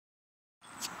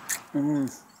I'm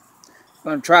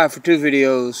gonna try it for 2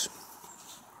 videos.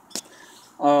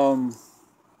 I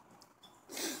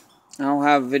don't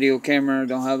have a video camera,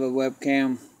 don't have a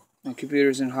webcam. My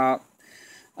computer's in hock.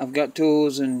 I've got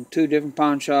tools in 2 different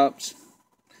pawn shops.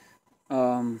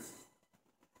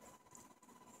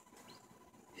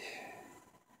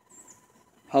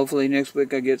 Hopefully next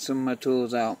week I get some of my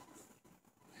tools out.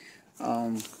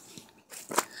 I'm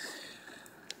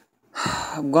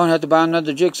going to have to buy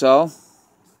another jigsaw.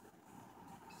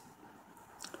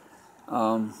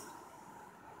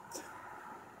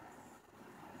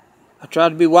 I tried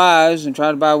to be wise and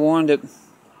try to buy one that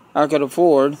I could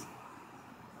afford,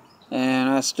 and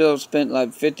I still spent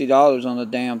like $50 on the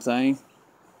damn thing.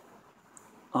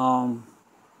 I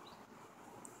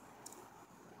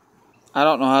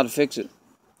don't know how to fix it.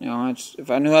 You know,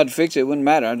 if I knew how to fix it, it wouldn't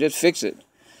matter. I'd just fix it.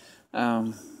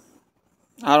 I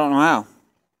don't know how,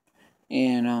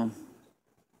 and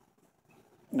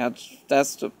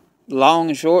that's the long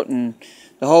and short and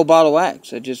the whole bottle of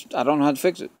wax. I don't know how to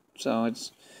fix it. So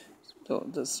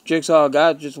this jigsaw I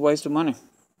got just a waste of money.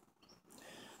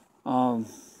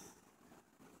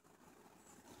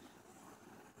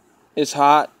 It's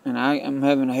hot, and I'm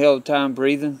having a hell of a time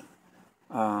breathing.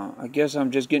 I guess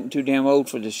I'm just getting too damn old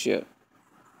for this shit.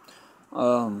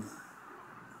 I'm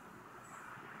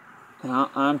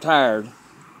tired.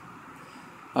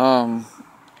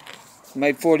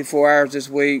 Made 44 hours this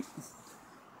week.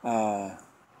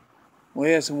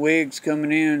 We had some wigs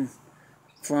coming in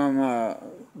from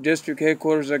district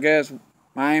headquarters, I guess,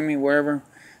 Miami, wherever.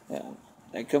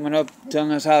 They're coming up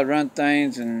telling us how to run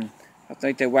things, and I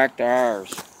think they whacked our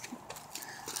hours.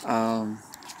 I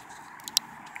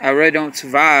really don't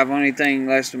survive on anything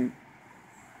less than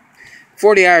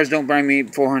 40 hours. Don't bring me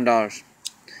 $400.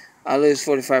 I lose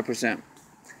 45%.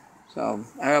 So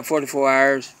I got 44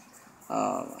 hours.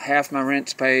 Half my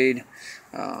rent's paid.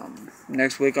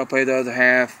 Next week I'll pay the other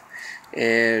half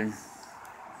and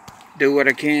do what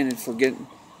I can for getting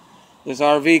this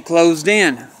RV closed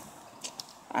in.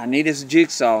 I need this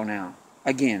jigsaw now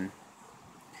again.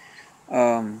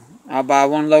 I'll buy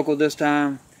one local this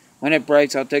time. When it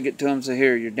breaks, I'll take it to them and say,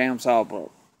 "Here, your damn saw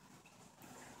broke."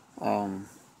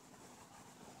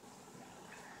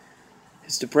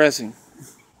 It's depressing.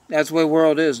 That's the way the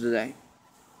world is today.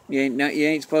 You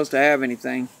ain't supposed to have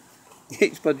anything. You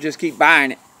ain't supposed to just keep buying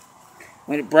it.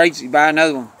 When it breaks, you buy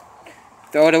another one.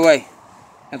 Throw it away.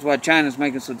 That's why China's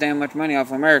making so damn much money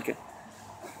off America.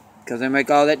 Because they make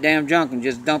all that damn junk and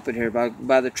just dump it here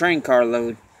by the train car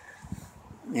load.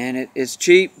 And it's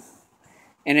cheap,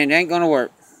 and it ain't going to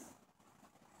work.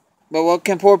 But what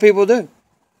can poor people do?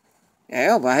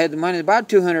 Hell, if I had the money to buy a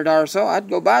 $200 saw, I'd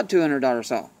go buy a $200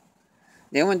 saw.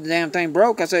 Then when the damn thing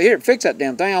broke, I said, "Here, fix that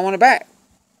damn thing. I want it back."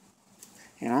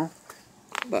 You know?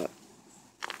 But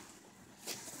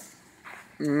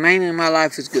mainly my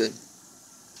life is good.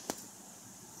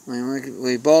 When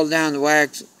we boil down the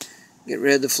wax, get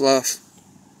rid of the fluff,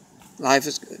 life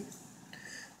is good.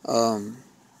 I'm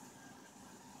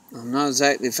not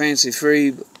exactly fancy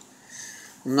free, but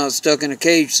I'm not stuck in a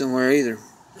cage somewhere either.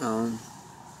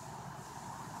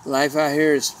 Life out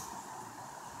here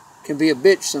can be a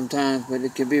bitch sometimes, but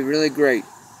it can be really great.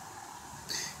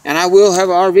 And I will have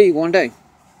an RV one day.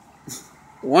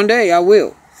 One day I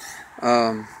will.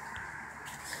 Like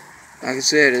I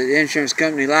said, the insurance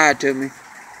company lied to me.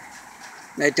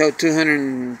 They told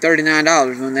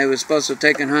 $239 when they were supposed to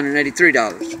take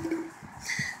 $183.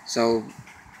 So,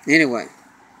 anyway,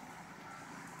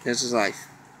 this is life.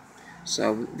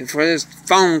 So, before this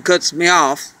phone cuts me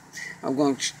off, I'm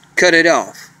going to cut it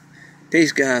off.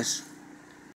 Peace, guys.